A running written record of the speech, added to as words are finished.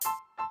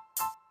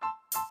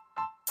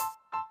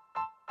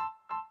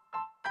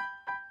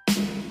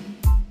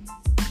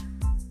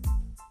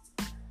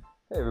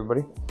Hey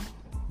everybody,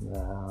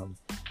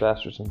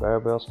 Bastards and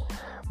Barrowbills.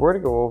 We're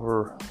going to go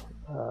over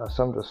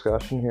some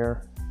discussion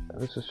here.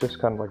 This is just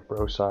kind of like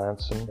bro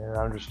science and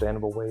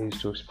understandable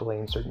ways to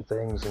explain certain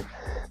things, and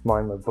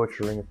mind my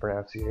butchering of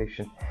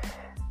pronunciation.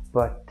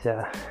 But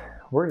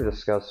we're going to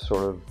discuss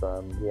sort of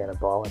the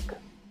anabolic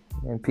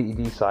and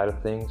PED side of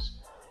things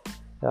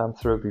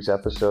throughout these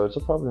episodes.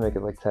 I'll probably make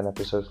it like 10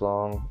 episodes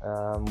long.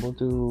 We'll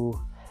do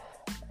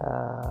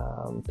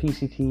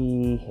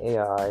PCT,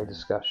 AI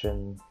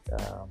discussion,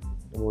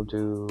 we'll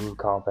do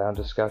compound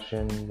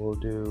discussion, we'll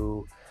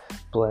do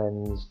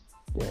blends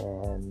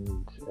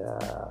and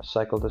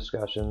cycle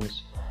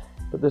discussions.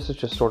 But this is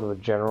just sort of a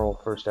general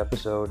first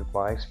episode of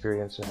my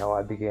experience and how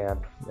I began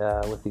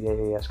with the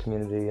AAS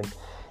community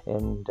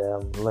and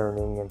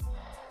learning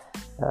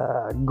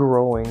and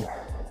growing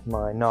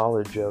my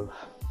knowledge of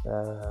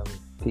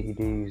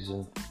PEDs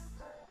and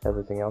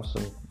everything else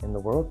in the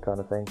world kind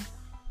of thing.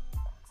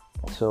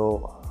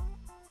 So,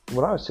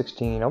 when I was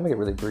 16, I'll make it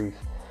really brief.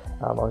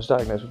 I was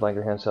diagnosed with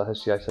Langerhans cell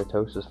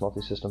histiocytosis,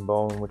 multisystem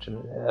bone, which in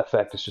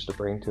effect is just a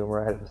brain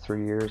tumor. I had it for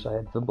 3 years. I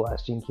had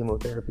vinblastine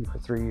chemotherapy for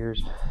 3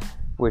 years,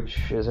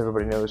 which, as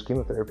everybody knows,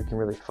 chemotherapy can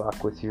really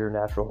fuck with your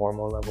natural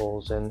hormone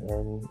levels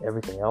and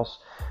everything else,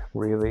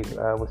 really,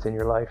 within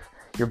your life,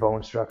 your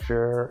bone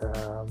structure,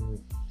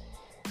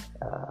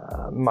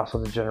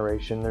 muscle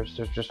degeneration. There's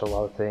just a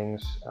lot of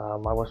things. I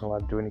wasn't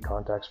allowed to do any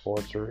contact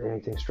sports or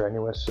anything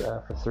strenuous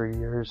for 3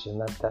 years, and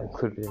that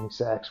included any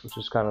sex, which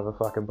is kind of a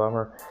fucking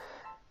bummer.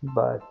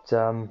 But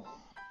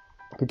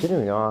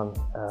continuing on,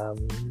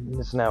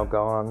 it's now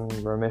gone,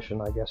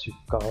 remission, I guess you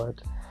could call it.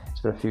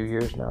 It's been a few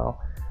years now.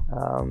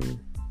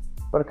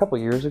 But a couple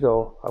of years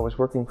ago, I was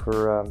working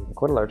for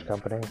quite a large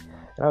company,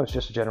 and I was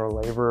just a general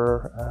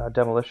laborer,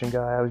 demolition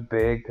guy. I was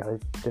big. I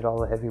did all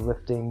the heavy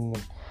lifting.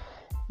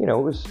 You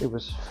know, it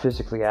was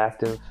physically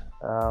active.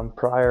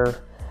 Prior,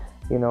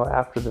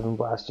 after the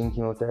vinblastine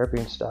chemotherapy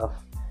and stuff,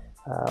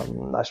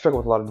 I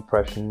struggled with a lot of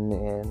depression,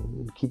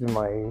 and keeping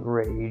my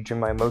rage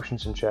and my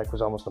emotions in check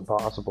was almost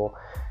impossible.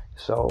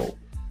 So,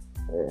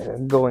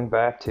 going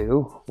back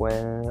to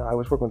when I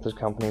was working with this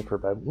company for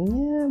about,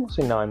 we'll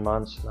say 9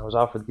 months, and I was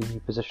offered the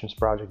position as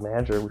project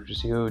manager, which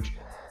was huge.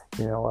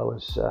 I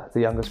was the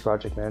youngest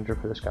project manager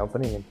for this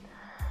company, and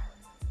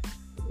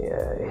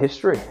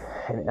history,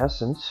 in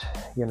essence,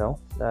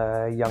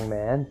 a young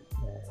man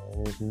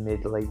in his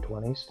mid to late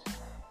 20s.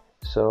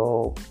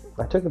 So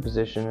I took the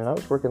position, and I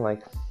was working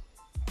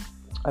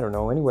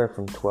anywhere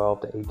from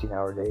 12 to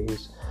 18-hour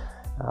days,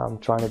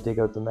 trying to dig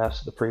out the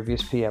mess the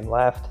previous PM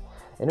left.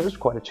 And it was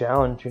quite a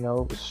challenge, it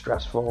was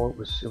stressful, it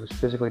was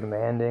physically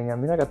demanding. I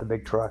mean, I got the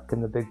big truck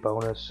and the big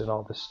bonus and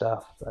all this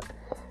stuff, but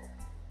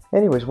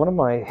anyways, one of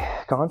my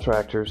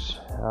contractors,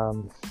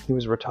 he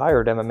was a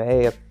retired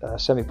MMA, a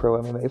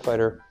semi-pro MMA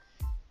fighter,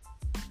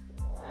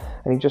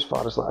 and he just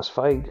fought his last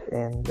fight,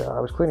 and I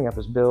was cleaning up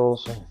his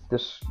bills, and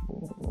this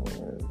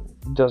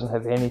doesn't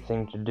have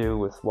anything to do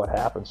with what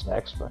happens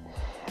next, but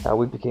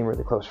we became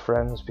really close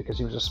friends because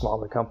he was a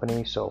smaller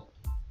company, so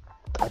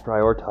I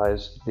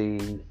prioritized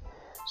the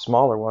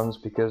smaller ones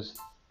because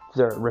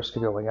they're at risk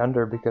of going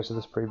under because of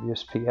this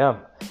previous PM.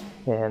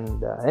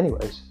 And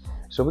anyways,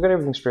 so we got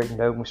everything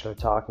straightened out and we started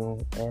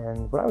talking.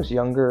 And when I was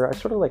younger, I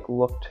sort of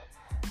looked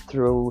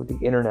through the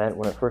internet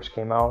when it first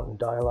came out and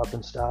dial-up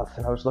and stuff,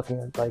 and I was looking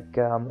at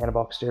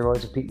anabolic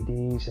steroids and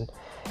PEDs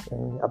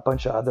and a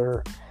bunch of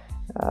other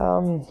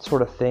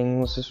sort of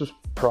things. This was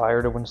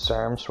prior to when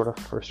SARM sort of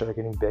first started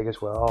getting big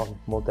as well, and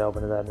we'll delve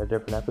into that in a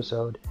different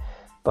episode.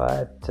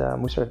 But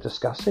we started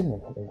discussing,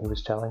 and he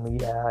was telling me,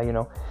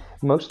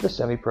 most of the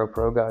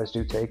semi-pro guys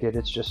do take it.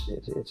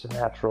 It's a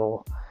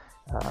natural.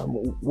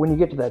 When you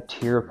get to that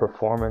tier of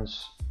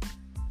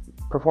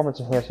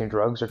performance-enhancing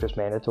drugs are just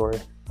mandatory,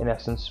 in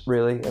essence,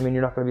 really. I mean,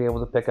 you're not going to be able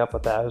to pick up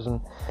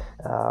 1,000,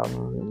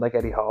 like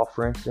Eddie Hall,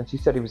 for instance. He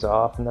said he was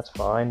off, and that's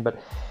fine,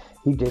 but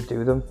he did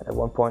do them at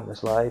one point in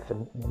his life,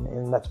 and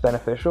that's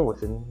beneficial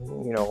within,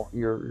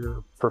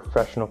 your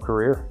professional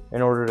career.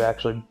 In order to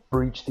actually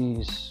breach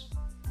these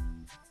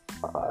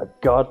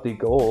godly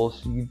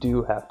goals, you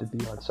do have to be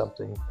on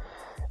something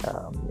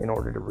in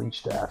order to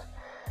reach that.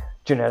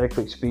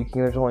 Genetically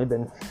speaking, there's only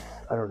been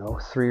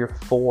 3 or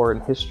 4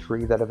 in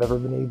history that have ever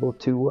been able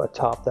to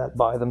top that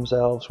by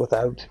themselves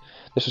without.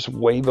 This is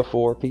way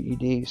before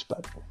PEDs,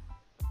 but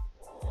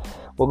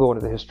we'll go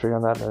into the history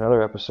on that in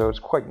another episode. It's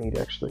quite neat,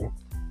 actually.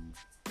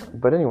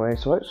 But anyway,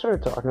 so I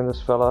started talking to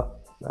this fella.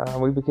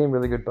 We became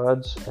really good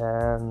buds,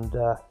 and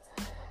I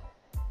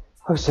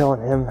was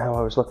telling him how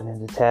I was looking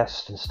into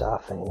tests and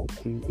stuff, and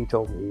he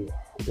told me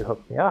he could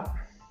hook me up.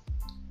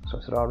 So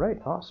I said, all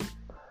right, awesome.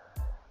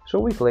 So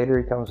a week later,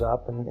 he comes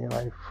up, and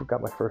I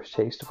got my first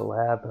taste of a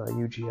lab,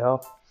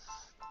 UGL.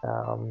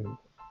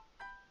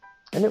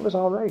 And it was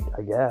all right,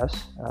 I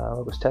guess.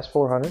 It was test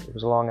 400. It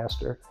was a long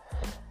ester.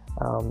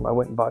 I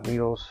went and bought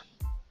needles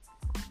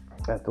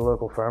at the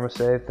local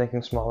pharmacy,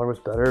 thinking smaller was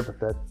better, but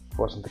that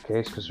wasn't the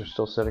case because they're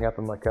still sitting up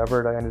in my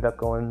cupboard. I ended up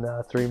going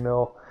 3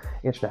 mil,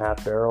 1.5 inch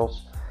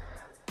barrels.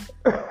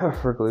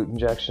 for glute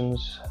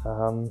injections.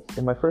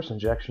 In my first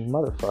injection,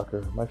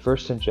 my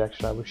first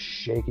injection, I was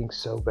shaking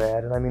so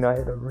bad. And I mean, I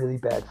had a really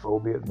bad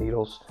phobia of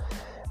needles,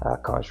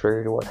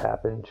 contrary to what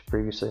happened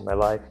previously in my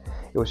life.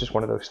 It was just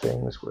one of those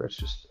things where it's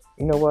just,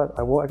 you know what,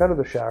 I got out of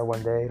the shower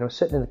one day and I was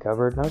sitting in the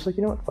cupboard and I was like,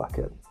 you know what, fuck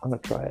it, I'm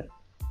going to try it.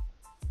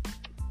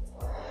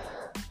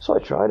 So I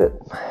tried it.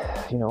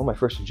 You know, my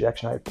first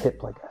injection, I had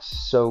PIP like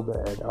so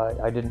bad.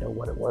 I didn't know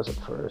what it was at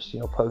first. You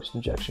know,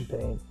 post-injection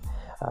pain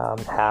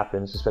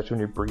happens, especially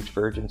when you breach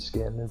virgin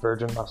skin and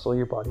virgin muscle.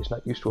 Your body's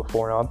not used to a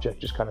foreign object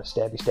just kind of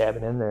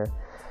stabbing in there.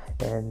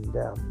 And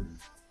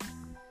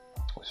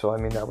so, I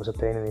mean, that was a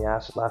pain in the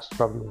ass. It lasted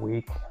probably a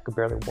week. I could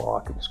barely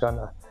walk. It was kind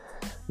of,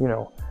 you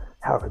know,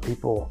 how could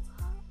people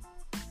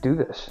do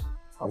this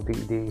on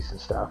PEDs and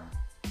stuff?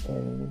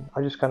 And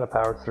I just kind of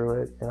powered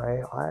through it, and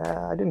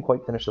I didn't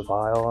quite finish the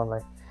vial,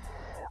 and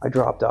I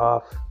dropped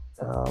off.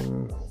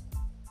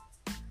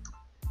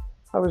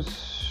 I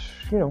was,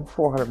 you know,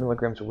 400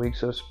 milligrams a week,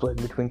 so split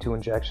in between 2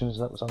 injections,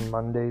 and that was on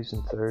Mondays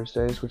and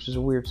Thursdays, which is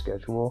a weird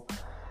schedule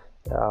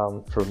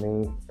for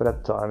me, but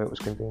at the time it was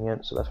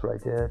convenient, so that's what I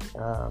did.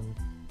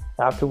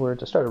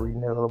 Afterwards, I started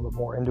reading a little bit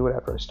more into it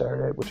after I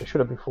started, which I should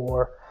have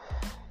before,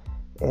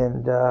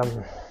 and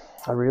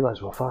I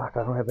realized, well, fuck,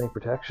 I don't have any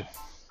protection.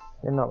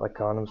 And not like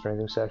condoms or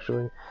anything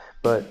sexually,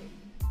 but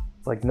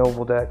like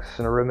Novoldex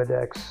and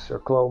Arimidex or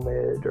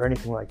Clomid or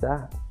anything like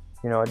that.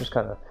 You know, I just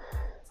kind of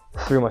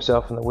threw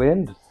myself in the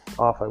wind,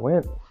 off I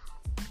went.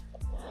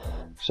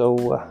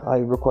 So I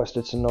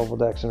requested some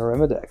Novoldex and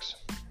Arimidex,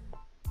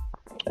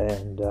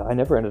 and I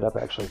never ended up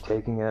actually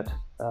taking it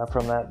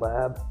from that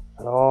lab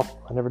at all.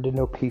 I never did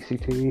no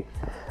PCT.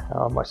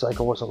 My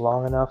cycle wasn't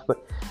long enough,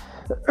 but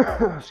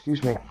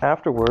excuse me.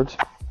 Afterwards,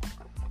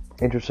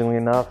 interestingly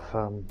enough,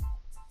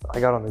 I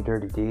got on the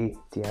Dirty D,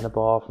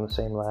 Dianabol from the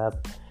same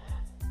lab,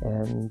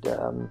 and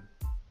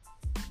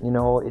you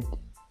know,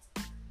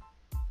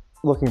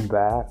 looking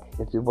back,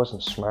 it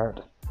wasn't smart.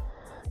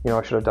 You know,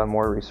 I should have done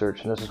more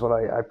research, and this is what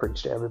I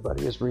preach to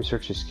everybody: is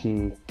research is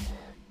key.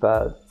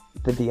 But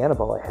the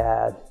Dianabol I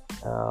had,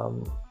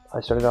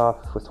 I started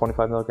off with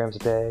 25 milligrams a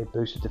day,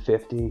 boosted to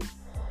 50.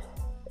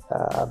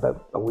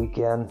 About a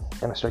weekend,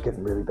 and I started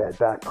getting really bad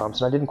back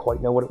pumps, and I didn't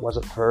quite know what it was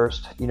at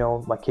first. You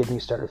know, my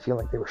kidneys started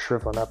feeling like they were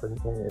shriveling up, and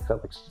it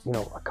felt like, you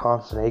know, a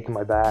constant ache in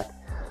my back.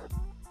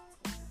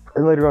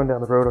 And later on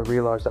down the road, I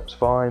realized that was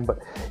fine, but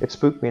it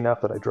spooked me enough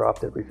that I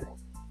dropped everything.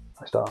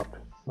 I stopped,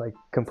 like,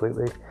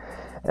 completely.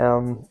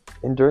 And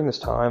during this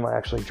time, I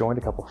actually joined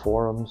a couple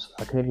forums,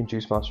 Canadian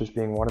Juice Monsters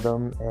being one of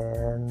them,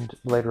 and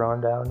later on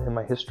down in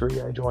my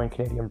history, I joined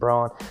Canadian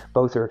Brawn.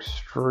 Both are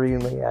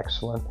extremely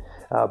excellent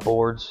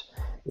boards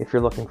if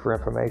you're looking for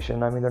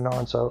information. I mean, they're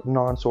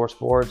non-source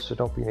boards, so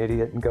don't be an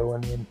idiot and go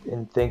in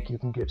and think you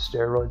can get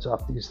steroids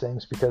off these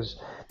things, because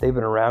they've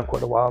been around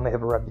quite a while and they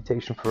have a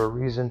reputation for a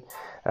reason,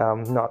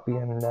 not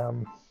being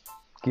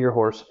gear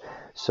horse.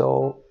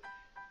 So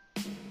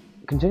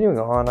continuing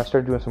on, I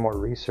started doing some more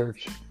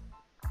research,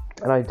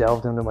 and I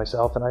delved into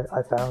myself, and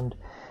I found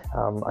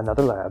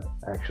another lab,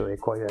 actually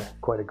quite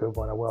a good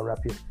one,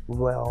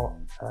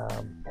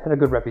 had a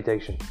good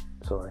reputation.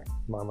 Sorry,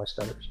 my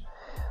stutters.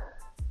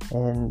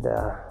 And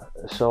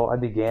so I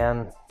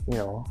began, you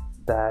know,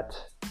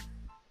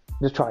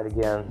 just try it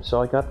again.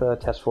 So I got the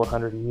Test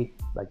 400E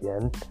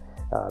again,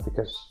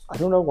 because I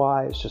don't know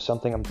why, it's just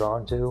something I'm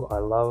drawn to. I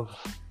love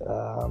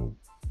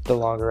the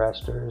longer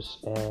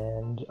esters,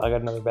 and I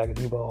got another bag of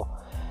D-ball,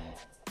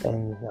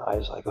 and I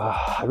was like,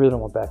 I really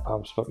don't want back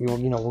pumps, but,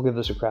 you know, we'll give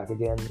this a crack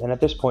again. And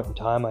at this point in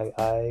time,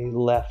 I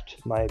left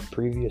my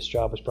previous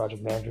job as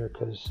project manager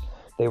because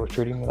they were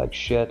treating me like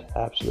shit,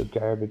 absolute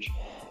garbage.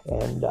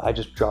 And I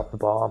just dropped the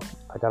ball.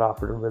 I got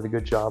offered a really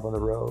good job on the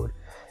road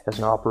as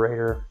an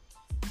operator,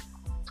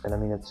 and I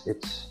mean, it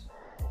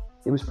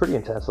was pretty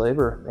intense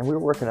labor. And we were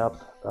working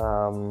up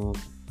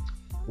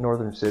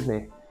northern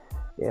Sydney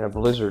in a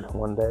blizzard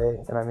one day,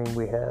 and I mean,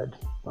 we had,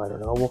 I don't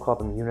know, we'll call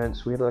them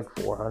units. We had like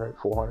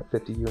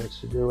 450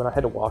 units to do, and I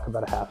had to walk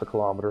about a half a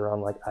kilometer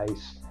on like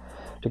ice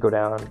to go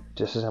down,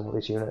 disassemble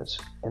these units,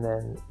 and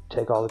then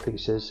take all the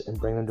pieces and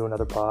bring them to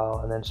another pile,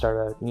 and then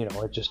start you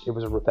know, it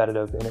was a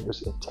repetitive, and it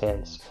was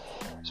intense.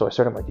 So I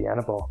started my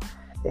Dianabol,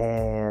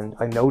 and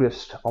I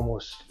noticed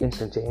almost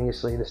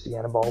instantaneously this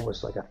Dianabol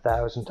was like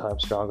 1,000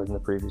 times stronger than the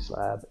previous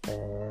lab,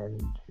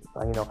 and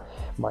you know,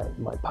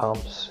 my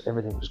pumps,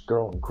 everything was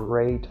going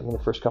great. I mean,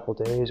 the first couple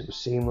of days it was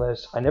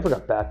seamless. I never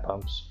got back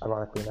pumps,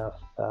 ironically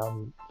enough,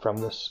 from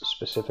this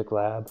specific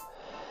lab.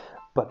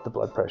 But the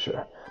blood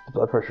pressure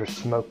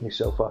smoked me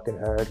so fucking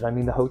hard. And I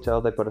mean, the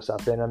hotel they put us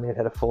up in, I mean, it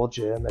had a full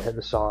gym, it had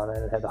the sauna,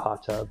 and it had the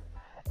hot tub.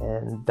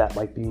 And that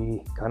might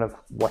be kind of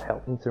what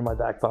helped me through my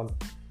back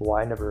pump,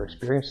 why I never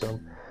experienced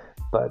them.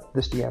 But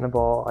this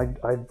Dianabol,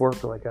 I'd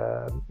work like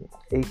a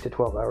 8 to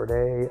 12 hour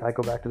day. I'd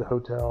go back to the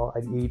hotel,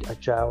 I'd eat,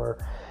 I'd shower,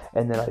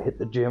 and then I'd hit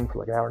the gym for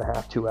like an hour and a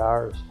half, 2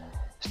 hours,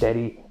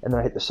 steady. And then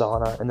I hit the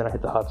sauna, and then I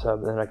hit the hot tub,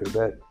 and then I go to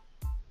bed.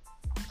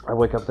 I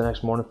wake up the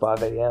next morning,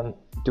 5 a.m.,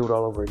 do it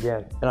all over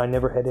again. And I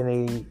never had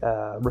any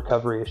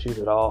recovery issues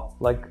at all.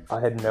 Like, I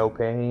had no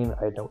pain,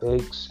 I had no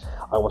aches,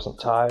 I wasn't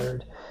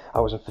tired, I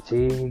wasn't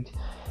fatigued.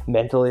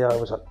 Mentally, I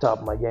was at the top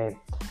of my game.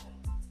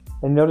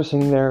 And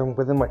noticing there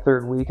within my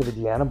third week of the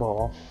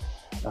Dianabol,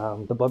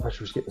 the blood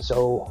pressure was getting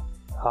so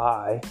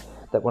high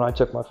that when I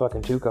took my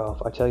fucking toque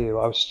off, I tell you,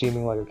 I was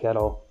steaming like a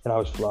kettle and I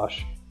was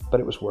flush, but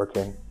it was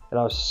working. And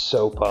I was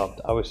so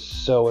pumped. I was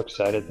so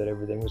excited that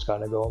everything was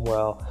kind of going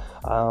well.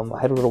 I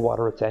had a little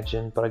water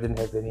retention, but I didn't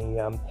have any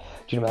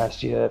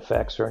gynecomastia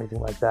effects or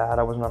anything like that.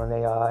 I wasn't on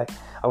an AI.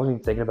 I wasn't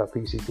even thinking about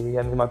PCT.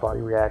 I mean, my body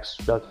reacts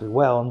relatively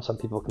well, and some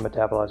people can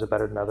metabolize it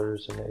better than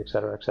others, and et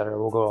cetera, et cetera.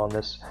 We'll go on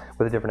this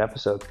with a different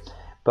episode.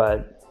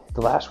 But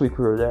the last week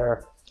we were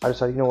there, I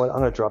decided, you know what, I'm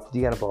going to drop the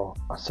Dianabol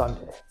on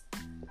Sunday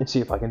and see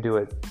if I can do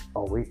it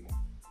all week,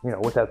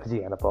 without the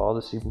Dianabol,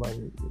 to see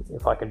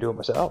if I can do it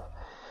myself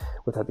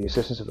without the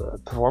assistance of a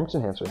performance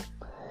enhancer.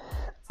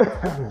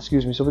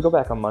 Excuse me. So we go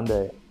back on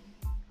Monday,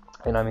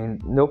 and I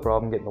mean, no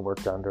problem getting the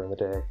work done during the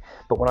day.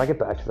 But when I get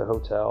back to the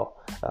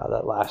hotel,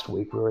 that last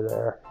week we were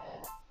there,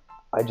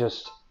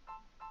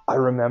 I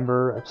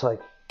remember, it's like,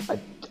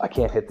 I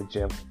can't hit the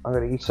gym. I'm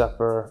going to eat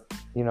supper,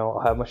 I'll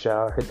have my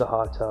shower, hit the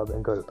hot tub,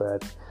 and go to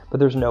bed. But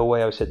there's no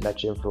way I was hitting that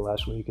gym for the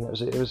last week. And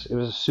it was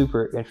a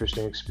super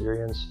interesting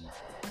experience.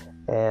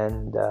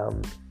 And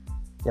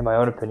in my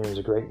own opinion, it was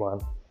a great one,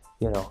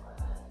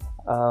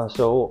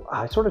 So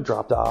I sort of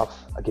dropped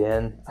off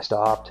again. I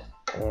stopped,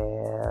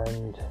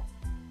 and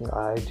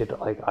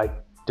I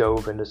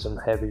dove into some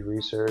heavy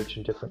research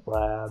in different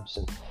labs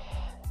and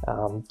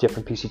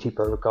different PCT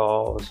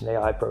protocols and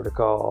AI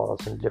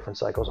protocols and different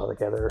cycles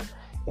altogether.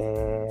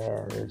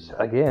 And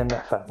again,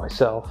 I found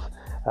myself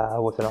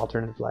with an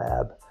alternative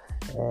lab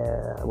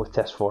and with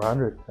Test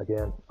 400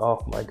 again. Oh,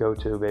 my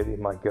go-to, baby,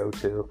 my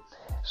go-to.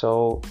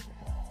 So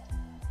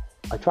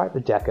I tried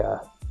the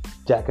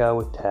DECA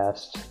with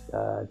Test.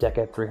 DECA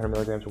at 300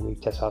 milligrams a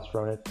week,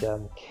 testosterone at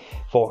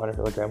 400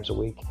 milligrams a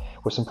week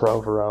with some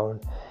Provolone,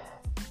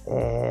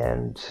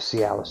 and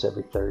Cialis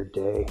every third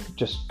day,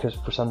 just because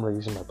for some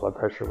reason my blood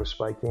pressure was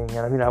spiking. And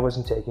I mean, I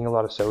wasn't taking a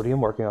lot of sodium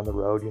working on the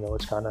road.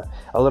 It's kind of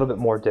a little bit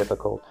more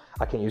difficult.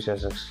 I can't use it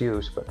as an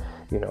excuse, but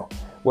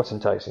what's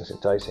enticing is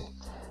enticing.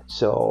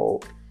 So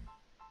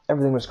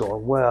everything was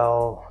going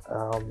well,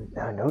 and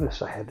I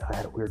noticed I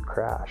had a weird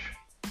crash,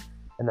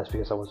 and that's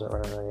because I wasn't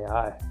running an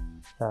AI.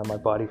 My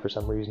body, for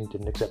some reason,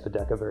 didn't accept the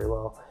DECA very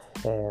well,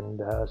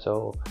 and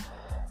so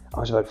I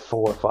was about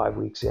 4 or 5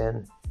 weeks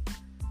in,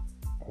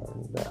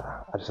 and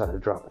I decided to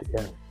drop it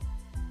again.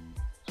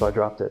 So I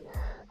dropped it.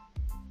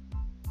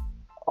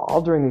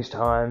 All during these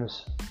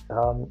times,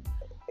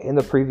 in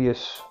the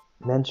previous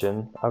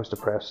mention, I was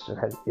depressed and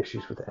had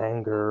issues with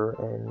anger,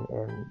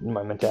 and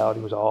my mentality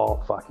was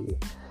all fucky.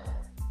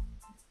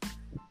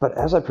 But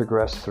as I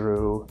progressed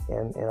through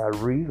and I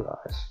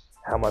realized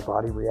how my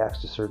body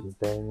reacts to certain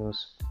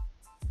things,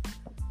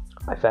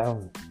 I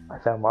found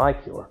my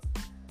cure.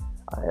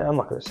 I'm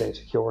not going to say it's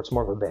a cure, it's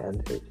more of a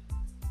band-aid,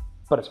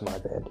 but it's my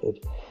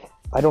band-aid.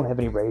 I don't have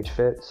any rage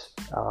fits.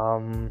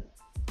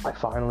 I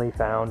finally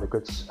found a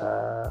good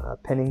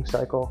pinning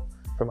cycle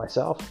for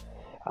myself.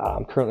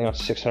 I'm currently on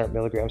 600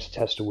 milligrams of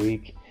test a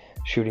week,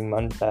 shooting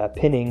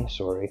pinning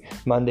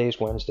Mondays,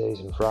 Wednesdays,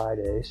 and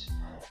Fridays.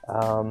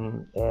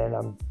 And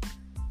I'm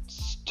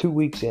 2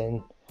 weeks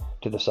in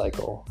to the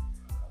cycle,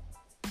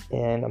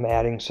 and I'm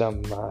adding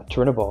some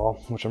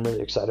Turinabol, which I'm really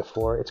excited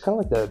for. It's kind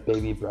of like the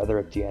baby brother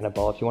of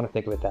Dianabol, if you want to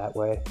think of it that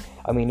way.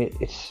 I mean,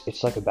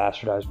 it's like a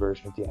bastardized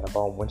version of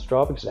Dianabol and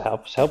Winstrol, because it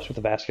helps with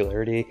the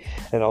vascularity,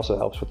 and it also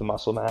helps with the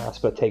muscle mass,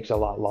 but it takes a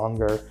lot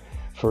longer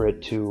for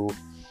it to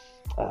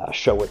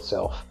show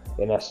itself,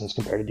 in essence,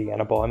 compared to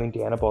Dianabol. I mean,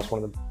 Dianabol is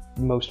one of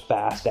the most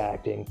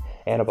fast-acting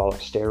anabolic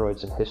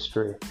steroids in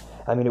history.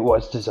 I mean, it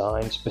was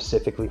designed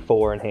specifically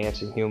for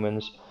enhancing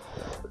humans.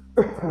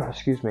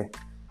 Excuse me.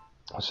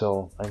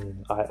 So, I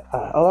mean,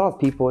 a lot of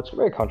people, it's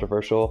very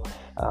controversial,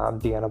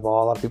 Dianabol.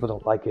 A lot of people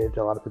don't like it.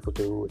 A lot of people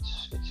do.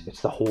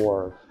 It's the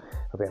whore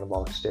of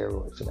anabolic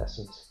steroids, in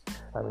essence.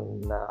 I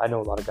mean, I know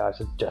a lot of guys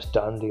have just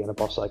done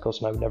Dianabol cycles,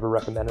 and I would never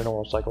recommend an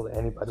oral cycle to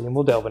anybody. And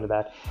we'll delve into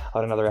that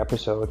on another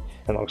episode,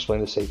 and I'll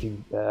explain the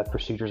safety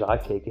procedures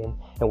I've taken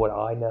and what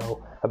I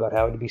know about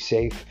how to be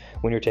safe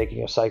when you're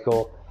taking a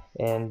cycle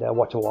and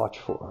what to watch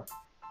for.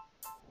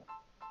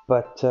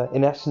 But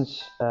in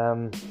essence,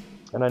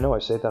 and I know I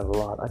say that a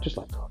lot,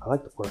 I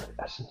like the word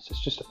essence.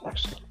 It's just an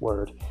excellent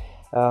word.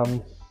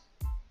 But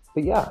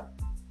yeah,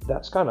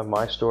 that's kind of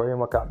my story and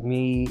what got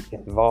me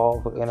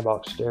involved with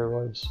anabolic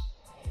steroids.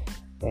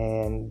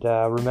 And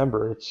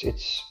remember,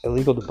 it's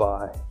illegal to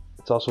buy.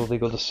 It's also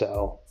illegal to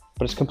sell,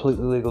 but it's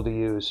completely legal to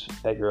use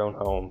at your own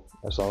home,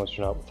 as long as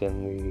you're not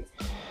within the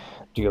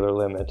dealer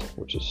limit,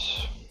 which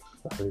is,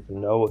 I don't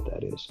even know what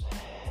that is.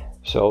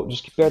 So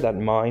just bear that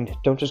in mind.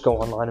 Don't just go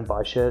online and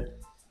buy shit.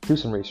 Do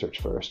some research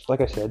first. Like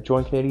I said,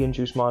 join Canadian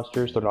Juice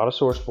Monsters. They're not a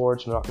source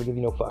board, so they're not going to give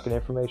you no fucking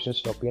information,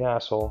 so don't be an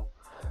asshole.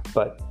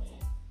 But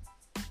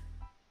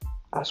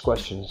ask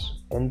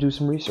questions and do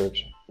some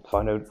research.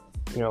 Find out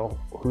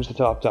who's the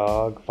top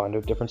dog, find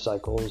out different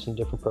cycles and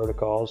different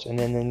protocols. And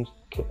then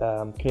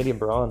Canadian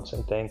Brawn,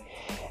 same thing.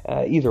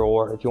 Either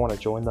or, if you want to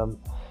join them,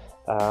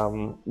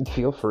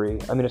 feel free.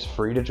 I mean, it's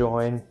free to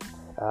join.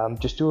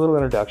 Just do a little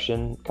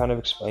introduction, kind of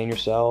explain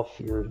yourself,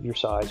 your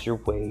size, your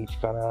weight,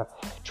 kind of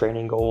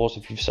training goals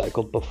if you've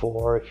cycled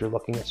before, if you're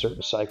looking at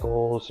certain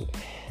cycles.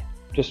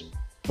 Just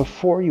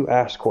before you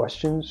ask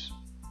questions,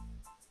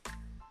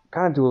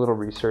 kind of do a little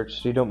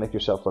research so you don't make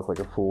yourself look like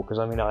a fool, because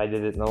I mean, I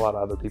did it and a lot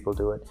of other people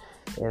do it.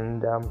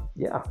 And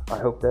I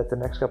hope that the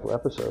next couple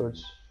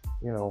episodes,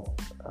 you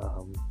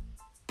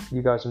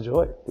guys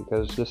enjoy,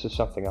 because this is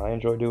something I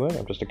enjoy doing.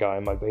 I'm just a guy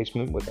in my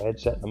basement with a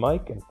headset and a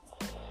mic, and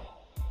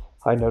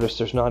I noticed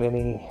there's not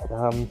any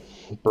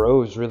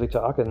bros really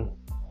talking.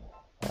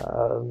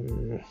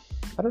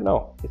 I don't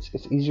know.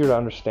 It's easier to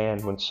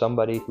understand when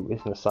somebody who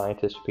isn't a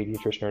scientist,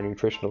 pediatrician, or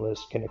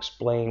nutritionalist can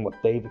explain what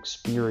they've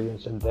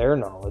experienced and their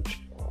knowledge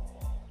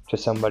to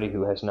somebody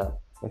who has not,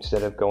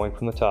 instead of going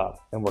from the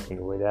top and working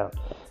your way down.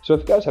 So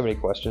if you guys have any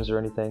questions or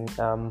anything,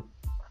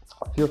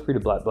 feel free to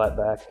blat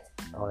back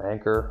on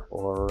Anchor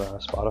or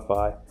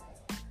Spotify.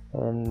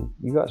 And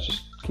you guys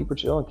just keep her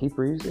chill and keep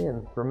her easy,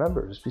 and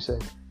remember, just be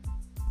safe.